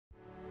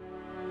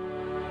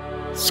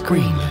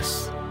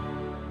Screenless.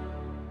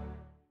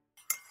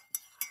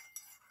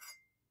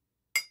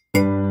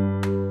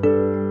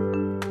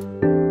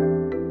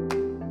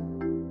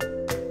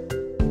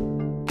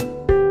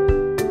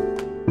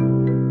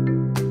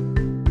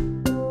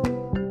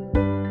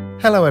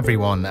 Hello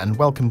everyone, and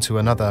welcome to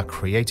another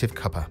Creative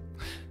Cuppa.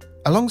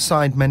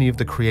 Alongside many of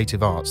the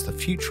creative arts, the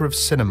future of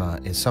cinema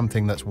is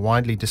something that's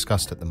widely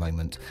discussed at the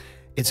moment.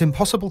 It's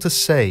impossible to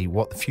say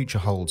what the future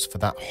holds for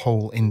that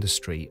whole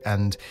industry,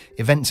 and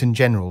events in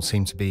general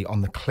seem to be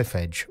on the cliff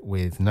edge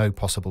with no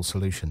possible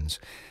solutions.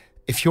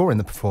 If you're in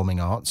the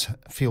performing arts,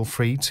 feel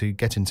free to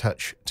get in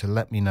touch to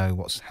let me know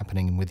what's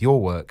happening with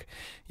your work.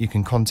 You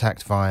can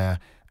contact via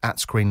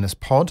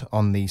 @ScreenlessPod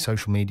on the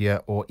social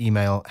media or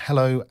email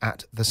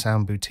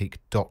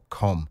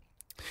hello@thesoundboutique.com.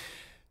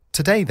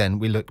 Today then,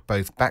 we look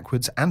both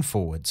backwards and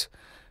forwards.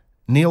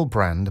 Neil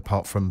Brand,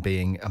 apart from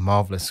being a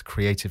marvellous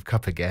Creative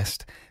Cuppa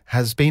guest,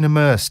 has been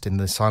immersed in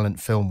the silent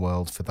film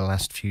world for the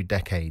last few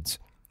decades.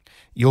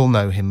 You'll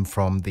know him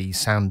from the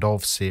Sound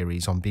of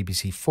series on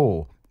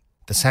BBC4.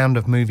 The sound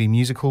of movie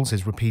musicals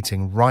is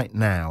repeating right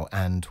now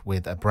and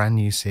with a brand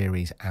new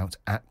series out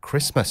at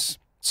Christmas.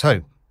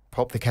 So,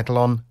 pop the kettle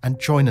on and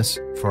join us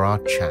for our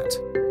chat.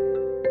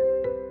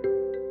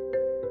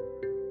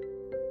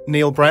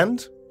 Neil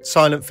Brand,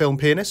 silent film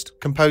pianist,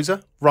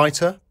 composer,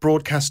 writer,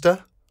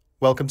 broadcaster.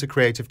 Welcome to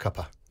Creative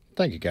Cuppa.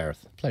 Thank you,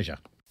 Gareth. Pleasure.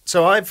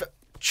 So I've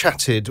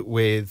chatted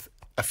with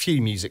a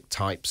few music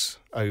types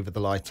over the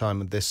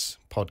lifetime of this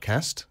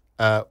podcast,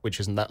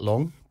 which isn't that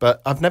long,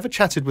 but I've never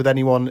chatted with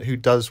anyone who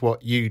does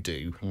what you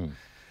do.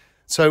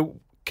 So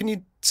can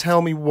you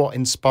tell me what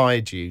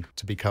inspired you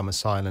to become a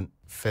silent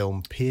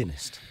film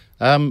pianist?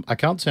 I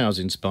can't say I was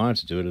inspired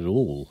to do it at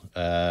all.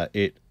 I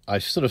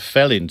sort of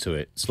fell into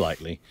it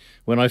slightly.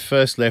 When I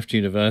first left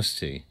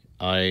university,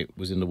 I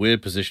was in the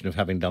weird position of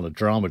having done a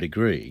drama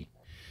degree,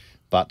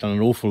 but done an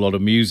awful lot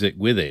of music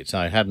with it.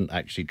 I hadn't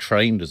actually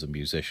trained as a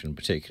musician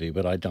particularly,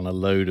 but I'd done a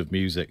load of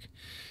music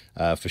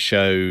for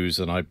shows,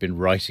 and I'd been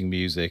writing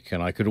music,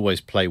 and I could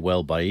always play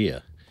well by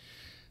ear.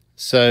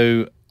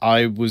 So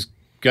I was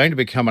going to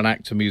become an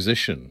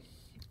actor-musician,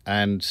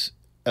 and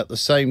at the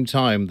same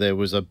time there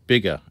was a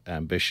bigger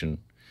ambition,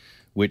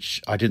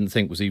 which I didn't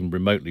think was even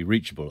remotely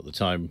reachable at the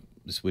time.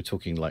 We're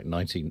talking like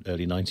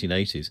early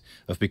 1980s,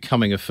 of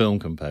becoming a film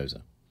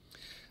composer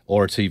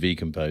or a TV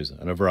composer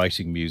and of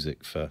writing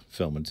music for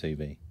film and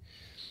TV.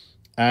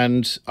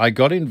 And I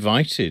got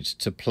invited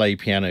to play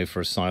piano for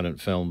a silent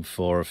film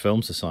for a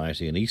film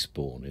society in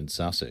Eastbourne in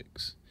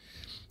Sussex,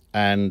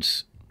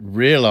 and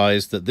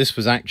realised that this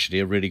was actually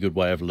a really good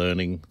way of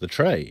learning the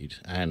trade,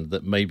 and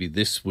that maybe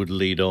this would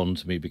lead on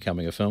to me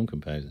becoming a film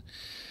composer.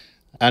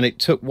 And it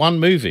took one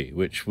movie,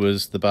 which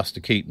was the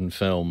Buster Keaton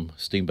film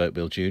Steamboat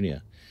Bill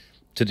Jr.,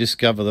 to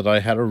discover that I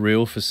had a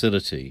real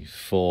facility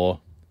for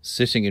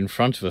sitting in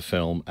front of a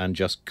film and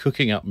just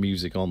cooking up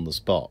music on the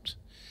spot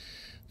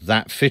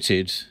that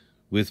fitted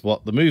with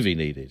what the movie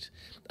needed,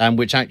 and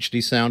which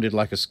actually sounded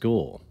like a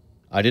score.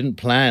 I didn't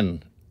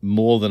plan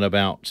more than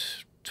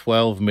about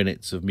 12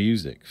 minutes of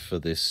music for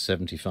this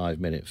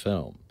 75-minute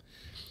film.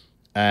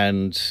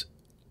 And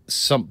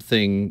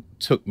something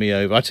took me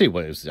over. I tell you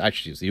what, it was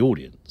the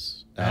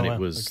audience. And it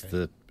was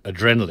the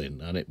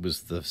adrenaline, and it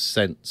was the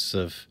sense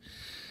of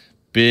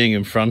being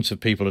in front of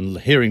people and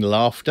hearing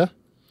laughter.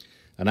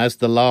 And as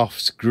the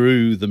laughs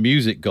grew, the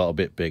music got a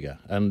bit bigger.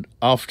 And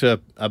after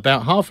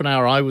about half an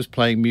hour, I was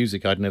playing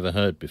music I'd never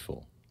heard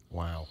before.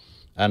 Wow.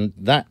 And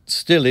that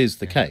still is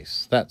the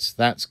case. That's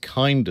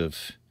kind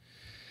of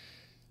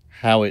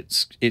how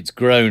it's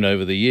grown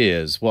over the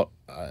years. What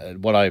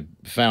I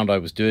found I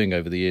was doing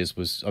over the years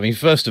was,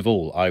 first of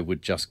all, I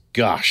would just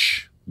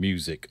gush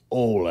music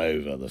all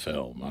over the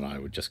film, and I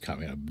would just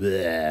come in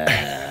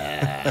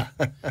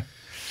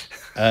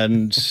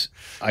and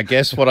I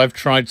guess what I've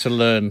tried to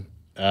learn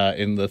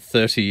in the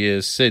 30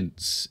 years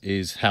since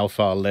is how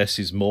far less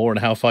is more, and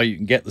how far you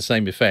can get the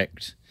same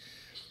effect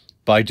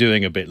by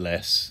doing a bit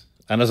less.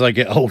 And as I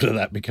get older,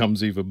 that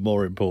becomes even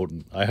more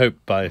important. I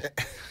hope by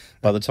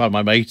the time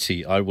I'm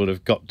 80, I will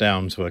have got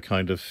down to a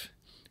kind of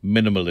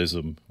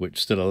minimalism which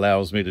still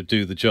allows me to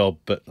do the job,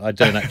 but I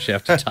don't actually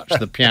have to touch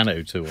the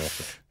piano too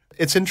often.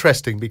 It's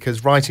interesting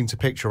because writing to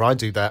picture, I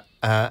do that,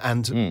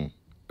 and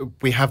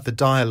we have the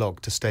dialogue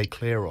to stay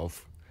clear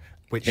of,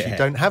 which you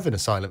don't have in a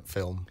silent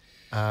film.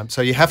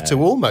 So you have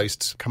to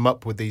almost come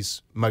up with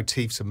these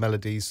motifs and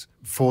melodies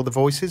for the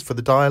voices, for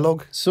the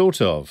dialogue.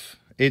 Sort of.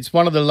 It's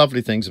one of the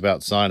lovely things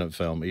about silent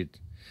film.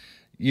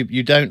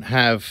 You don't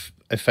have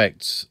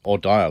effects or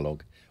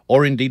dialogue,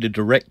 or indeed a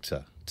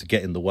director to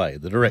get in the way.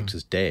 The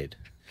director's dead.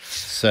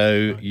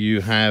 So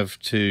you have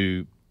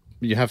the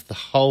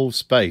whole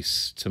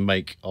space to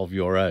make of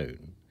your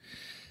own.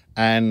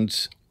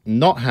 And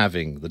not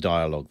having the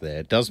dialogue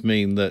there does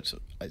mean that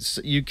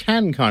you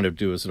can kind of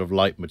do a sort of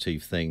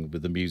leitmotif thing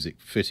with the music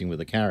fitting with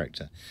the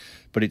character,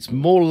 but it's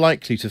more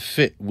likely to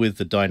fit with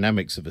the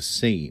dynamics of a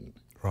scene.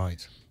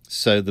 Right.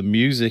 So the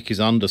music is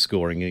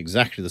underscoring in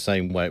exactly the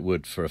same way it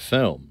would for a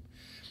film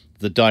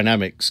the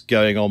dynamics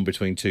going on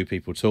between two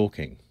people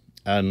talking.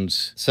 And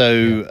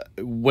so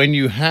when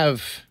you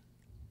have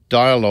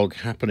dialogue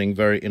happening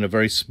in a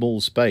very small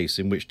space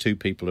in which two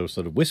people are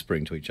sort of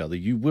whispering to each other,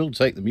 you will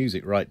take the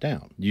music right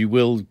down. You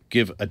will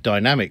give a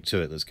dynamic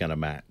to it that's going to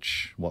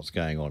match what's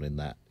going on in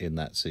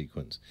that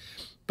sequence.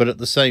 But at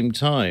the same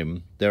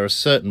time, there are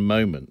certain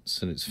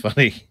moments, and it's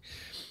funny,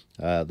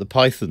 the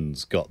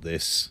Pythons got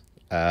this,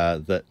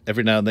 that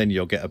every now and then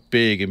you'll get a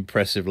big,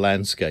 impressive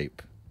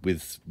landscape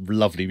with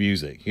lovely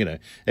music. You know,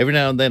 every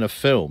now and then a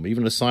film,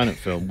 even a silent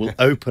film, will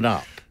open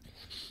up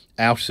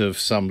out of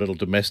some little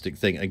domestic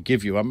thing and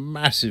give you a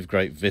massive,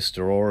 great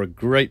vista or a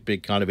great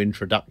big kind of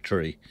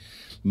introductory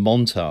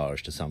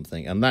montage to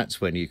something. And that's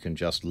when you can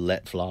just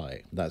let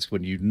fly. That's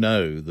when you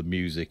know the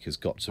music has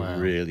got to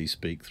really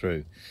speak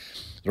through.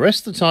 The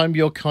rest of the time,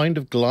 you're kind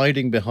of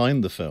gliding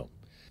behind the film.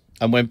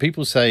 And when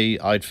people say,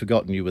 I'd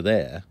forgotten you were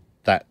there,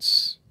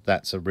 that's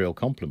a real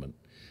compliment.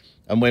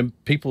 And when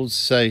people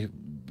say,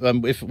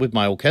 if with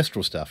my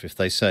orchestral stuff, if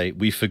they say,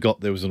 we forgot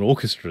there was an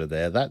orchestra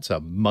there, that's a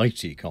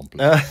mighty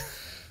compliment.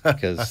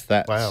 Because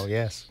that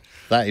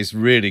is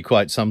really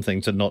quite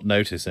something to not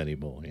notice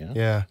anymore.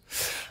 Yeah.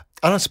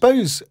 And I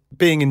suppose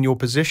being in your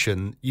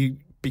position, you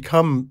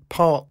become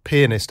part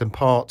pianist and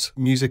part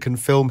music and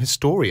film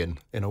historian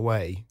in a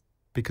way,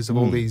 because of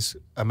all these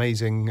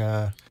amazing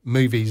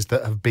movies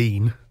that have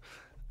been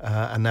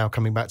and now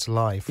coming back to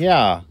life.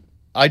 Yeah.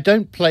 I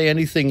don't play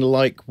anything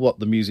like what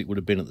the music would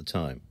have been at the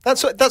time.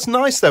 That's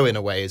nice, though, in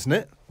a way, isn't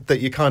it?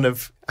 That you're kind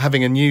of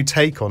having a new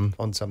take on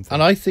something.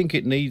 And I think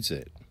it needs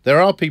it. There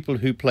are people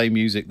who play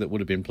music that would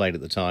have been played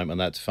at the time, and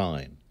that's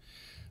fine.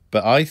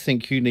 But I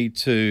think you need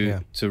to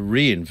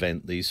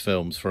reinvent these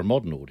films for a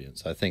modern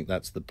audience. I think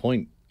that's the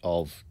point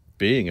of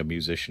being a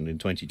musician in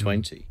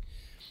 2020,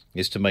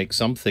 is to make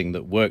something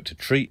that worked to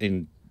treat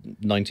in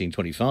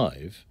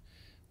 1925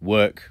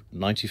 work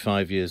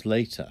 95 years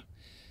later.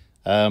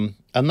 And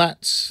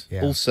that's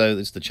also,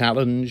 it's the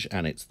challenge,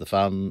 and it's the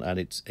fun, and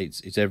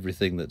it's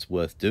everything that's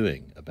worth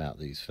doing about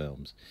these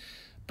films.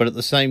 But at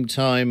the same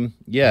time,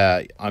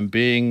 I'm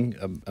being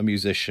a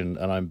musician,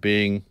 and I'm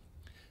being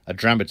a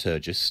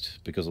dramaturgist,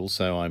 because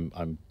also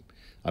I'm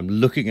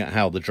looking at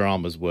how the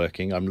drama's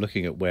working. I'm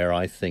looking at where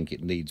I think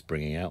it needs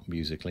bringing out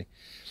musically.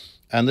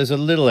 And there's a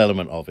little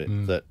element of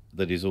it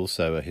that is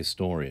also a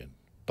historian,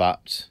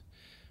 but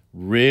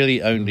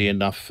really only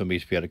enough for me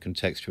to be able to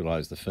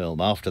contextualize the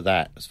film. After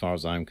that, as far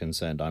as I'm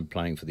concerned, I'm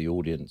playing for the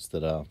audience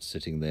that are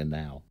sitting there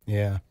now.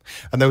 Yeah.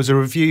 And there was a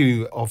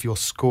review of your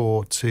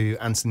score to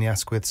Anthony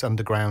Asquith's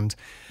Underground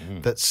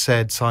that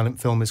said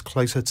silent film is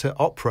closer to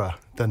opera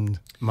than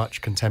much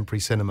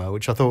contemporary cinema,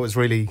 which I thought was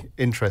really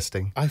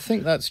interesting. I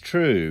think that's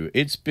true.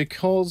 It's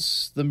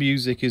because the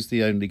music is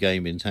the only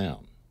game in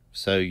town.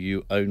 So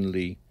you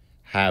only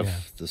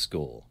have the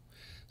score.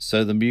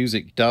 So the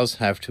music does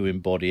have to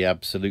embody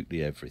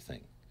absolutely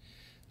everything.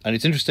 And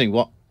it's interesting,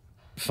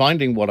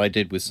 finding what I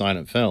did with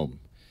silent film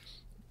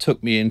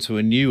took me into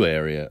a new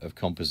area of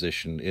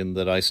composition, in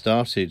that I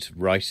started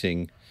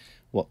writing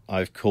what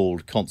I've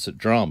called concert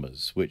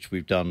dramas, which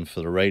we've done for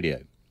the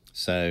radio.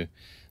 So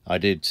I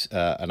did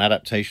an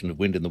adaptation of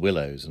Wind in the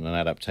Willows and an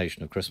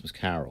adaptation of Christmas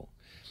Carol,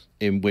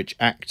 in which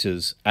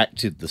actors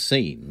acted the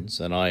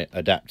scenes, and I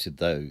adapted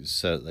those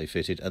so that they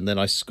fitted, and then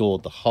I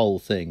scored the whole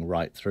thing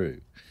right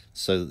through,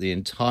 so that the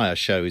entire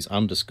show is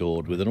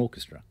underscored with an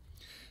orchestra.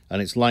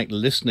 And it's like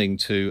listening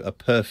to a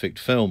perfect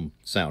film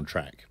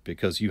soundtrack,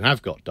 because you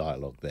have got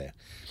dialogue there.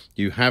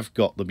 You have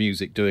got the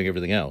music doing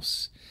everything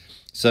else.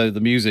 So the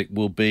music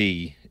will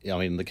be,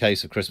 in the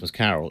case of Christmas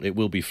Carol, it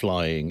will be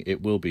flying,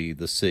 it will be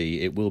the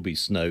sea, it will be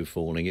snow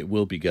falling, it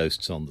will be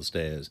ghosts on the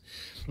stairs,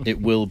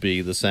 it will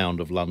be the sound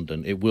of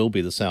London, it will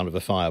be the sound of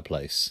a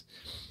fireplace.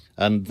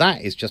 And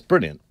that is just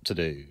brilliant to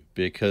do,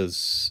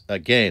 because,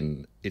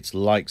 again, it's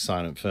like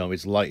silent film.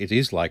 It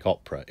is like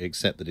opera,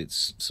 except that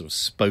it's sort of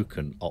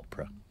spoken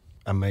opera.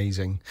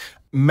 Amazing.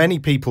 Many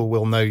people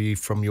will know you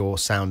from your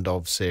Sound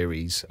Of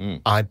series.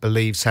 I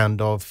believe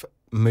Sound Of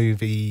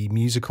movie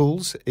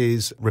musicals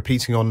is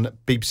repeating on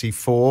BBC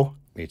 4.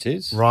 It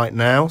is. Right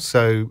now.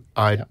 So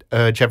I'd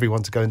urge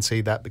everyone to go and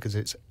see that, because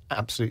it's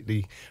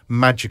absolutely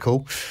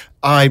magical.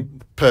 I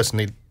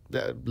personally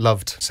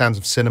loved Sounds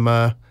of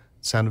Cinema,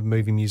 Sound of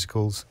movie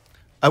musicals.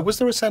 Was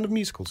there a Sound of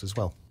musicals as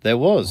well? There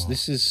was.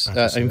 This is,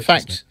 in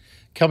fact,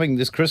 coming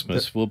this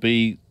Christmas will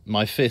be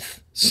my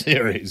 5th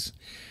series,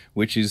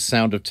 which is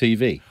Sound of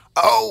TV.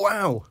 Oh,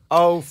 wow.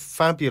 Oh,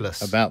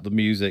 fabulous. About the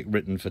music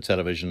written for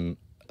television.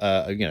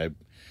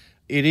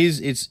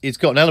 It's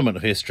got an element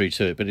of history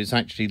to it, but it's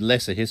actually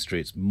less a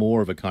history. It's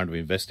more of a kind of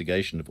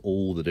investigation of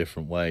all the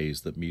different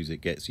ways that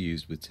music gets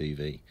used with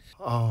TV.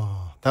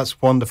 Oh, that's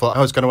wonderful.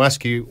 I was going to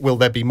ask you, will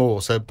there be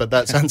more? But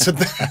that's answered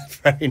that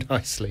very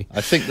nicely.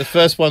 I think the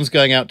first one's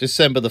going out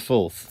December the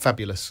 4th.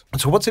 Fabulous.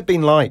 So what's it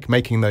been like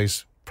making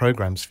those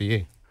programmes for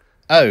you?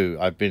 Oh,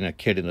 I've been a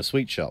kid in a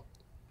sweet shop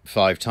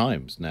 5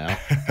 times now.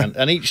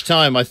 and each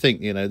time I think,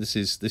 this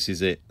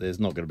is it. There's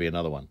not going to be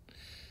another one.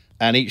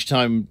 And each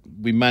time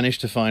we manage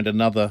to find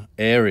another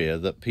area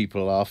that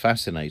people are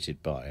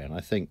fascinated by. And I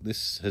think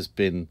this has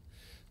been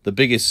the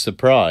biggest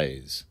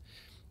surprise,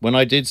 when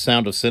I did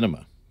Sound of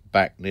Cinema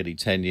back nearly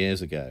 10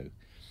 years ago,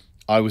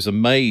 I was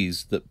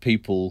amazed that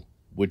people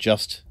were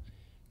just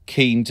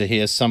keen to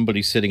hear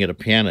somebody sitting at a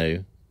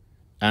piano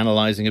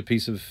analysing a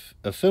piece of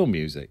film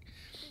music.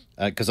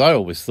 Because I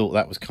always thought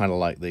that was kind of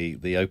like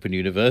the Open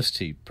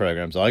University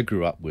programs I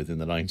grew up with in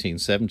the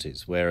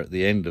 1970s, where at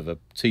the end of a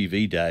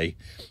TV day,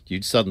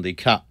 you'd suddenly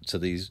cut to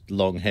these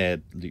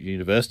long-haired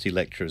university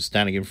lecturers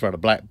standing in front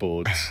of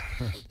blackboards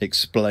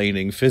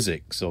explaining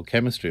physics or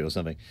chemistry or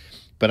something.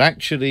 But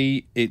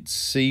actually, it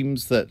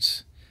seems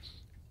that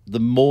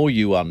the more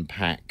you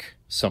unpack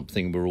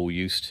something we're all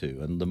used to,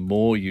 and the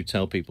more you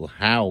tell people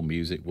how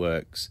music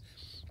works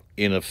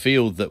in a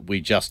field that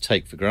we just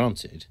take for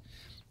granted,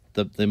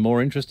 the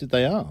more interested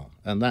they are.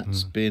 And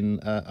that's been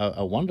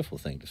a wonderful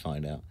thing to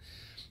find out.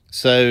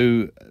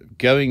 So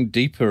going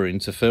deeper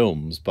into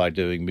films by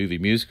doing movie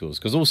musicals,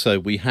 because also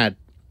we had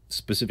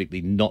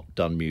specifically not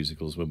done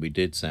musicals when we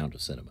did Sound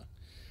of Cinema,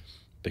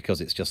 because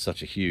it's just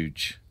such a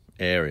huge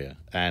area.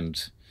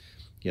 And,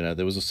 you know,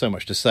 there was so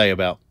much to say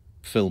about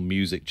film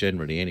music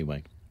generally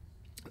anyway,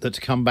 that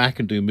to come back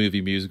and do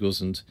movie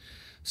musicals and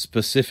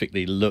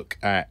specifically look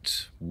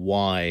at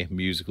why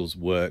musicals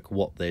work,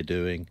 what they're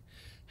doing,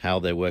 how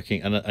they're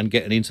working, and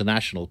get an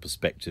international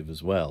perspective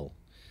as well.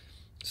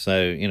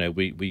 So, you know,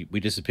 we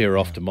disappear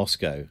off to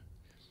Moscow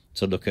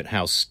to look at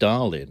how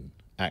Stalin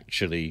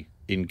actually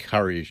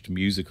encouraged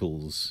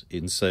musicals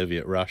in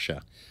Soviet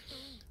Russia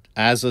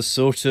as a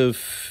sort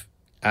of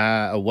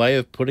a way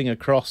of putting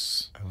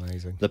across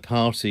the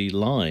party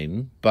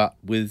line, but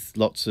with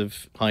lots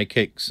of high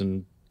kicks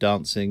and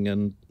dancing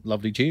and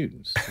lovely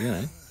tunes, you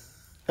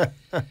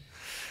know.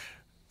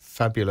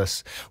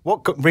 Fabulous.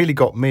 What really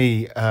got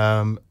me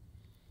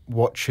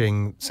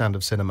watching Sound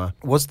of Cinema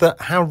was that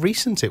how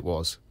recent it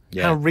was.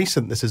 Yeah. How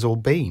recent this has all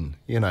been,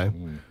 you know.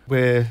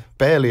 We're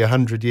barely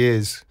 100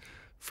 years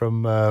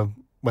from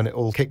when it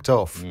all kicked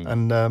off.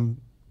 And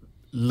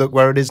look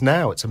where it is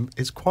now.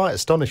 It's quite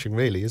astonishing,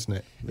 really, isn't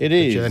it? It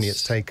is. The journey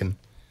it's taken.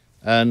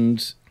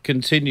 And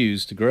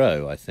continues to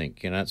grow, I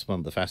think. You know, that's one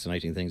of the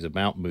fascinating things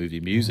about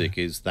movie music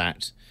is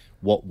that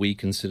what we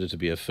consider to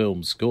be a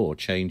film score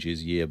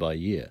changes year by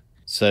year.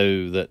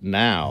 So that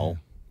now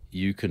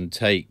you can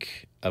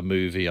take a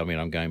movie, I mean,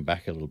 I'm going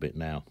back a little bit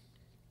now,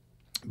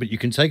 but you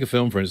can take a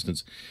film, for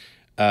instance,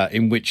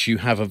 in which you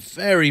have a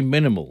very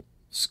minimal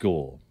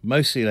score,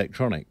 mostly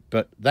electronic,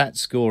 but that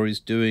score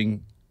is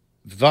doing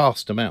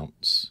vast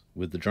amounts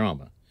with the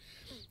drama,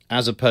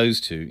 as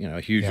opposed to, you know,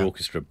 a huge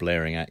orchestra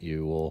blaring at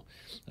you or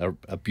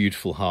a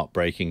beautiful,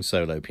 heartbreaking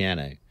solo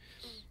piano.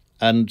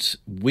 And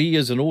we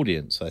as an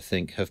audience, I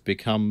think, have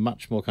become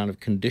much more kind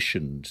of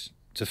conditioned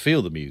to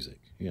feel the music,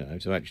 you know,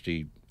 to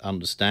actually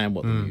understand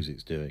what the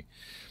music's doing.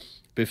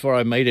 Before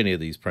I made any of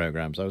these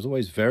programs, I was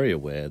always very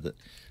aware that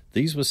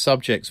these were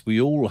subjects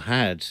we all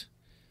had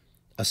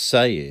a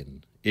say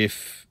in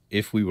if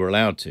we were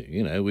allowed to.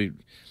 You know,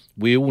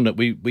 we all know,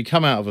 we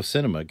come out of a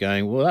cinema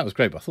going, well, that was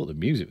great, but I thought the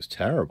music was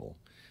terrible.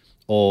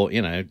 Or,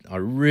 you know, I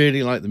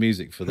really like the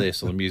music for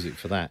this or the music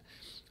for that.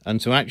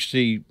 And to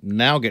actually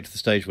now get to the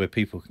stage where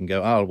people can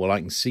go, oh, well, I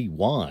can see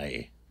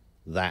why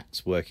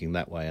that's working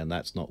that way and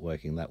that's not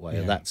working that way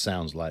and that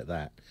sounds like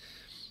that.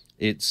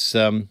 It's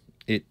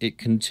it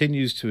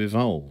continues to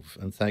evolve,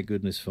 and thank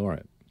goodness for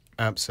it.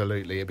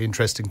 Absolutely. It'd be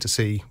interesting to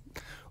see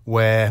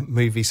where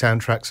movie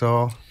soundtracks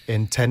are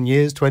in 10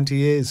 years, 20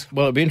 years.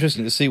 Well, it'd be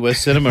interesting to see where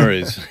cinema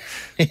is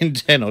in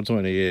 10 or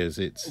 20 years.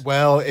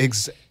 Well,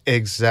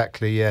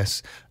 exactly,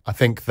 yes. I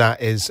think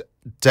that is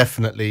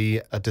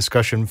definitely a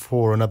discussion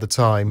for another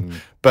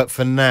time. But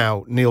for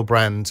now, Neil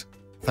Brand,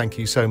 thank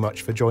you so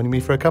much for joining me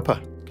for a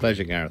cuppa.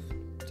 Pleasure, Gareth.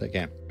 Take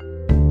care.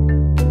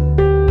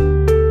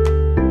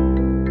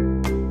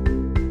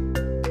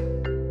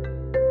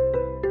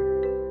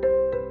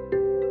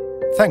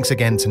 Thanks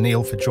again to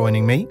Neil for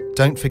joining me.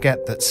 Don't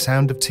forget that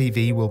Sound of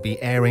TV will be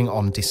airing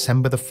on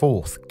December the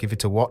 4th. Give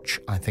it a watch.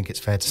 I think it's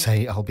fair to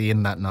say I'll be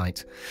in that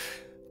night.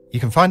 You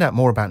can find out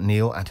more about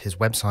Neil at his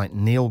website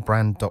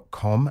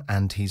neilbrand.com,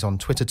 and he's on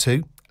Twitter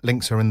too.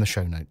 Links are in the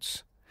show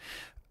notes.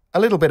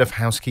 A little bit of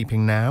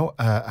housekeeping now.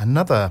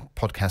 Another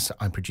podcast that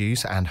I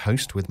produce and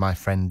host with my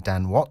friend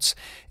Dan Watts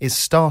is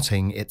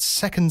starting its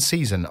second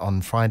season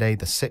on Friday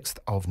the 6th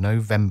of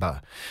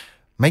November.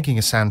 Making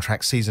a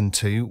Soundtrack Season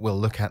 2 will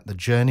look at the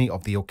journey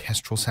of the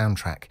orchestral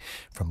soundtrack,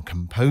 from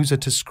composer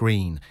to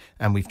screen,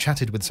 and we've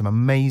chatted with some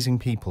amazing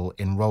people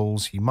in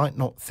roles you might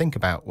not think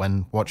about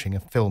when watching a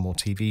film or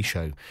TV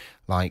show,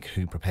 like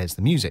who prepares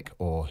the music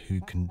or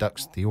who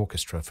conducts the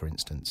orchestra, for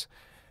instance.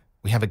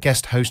 We have a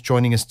guest host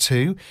joining us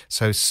too,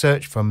 so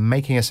search for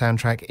Making a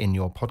Soundtrack in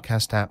your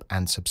podcast app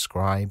and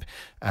subscribe,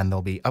 and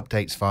there'll be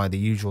updates via the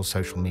usual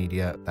social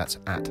media. That's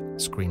at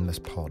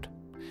ScreenlessPod.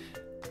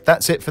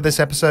 That's it for this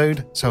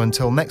episode, so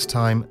until next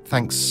time,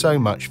 thanks so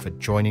much for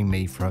joining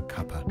me for a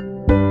cuppa.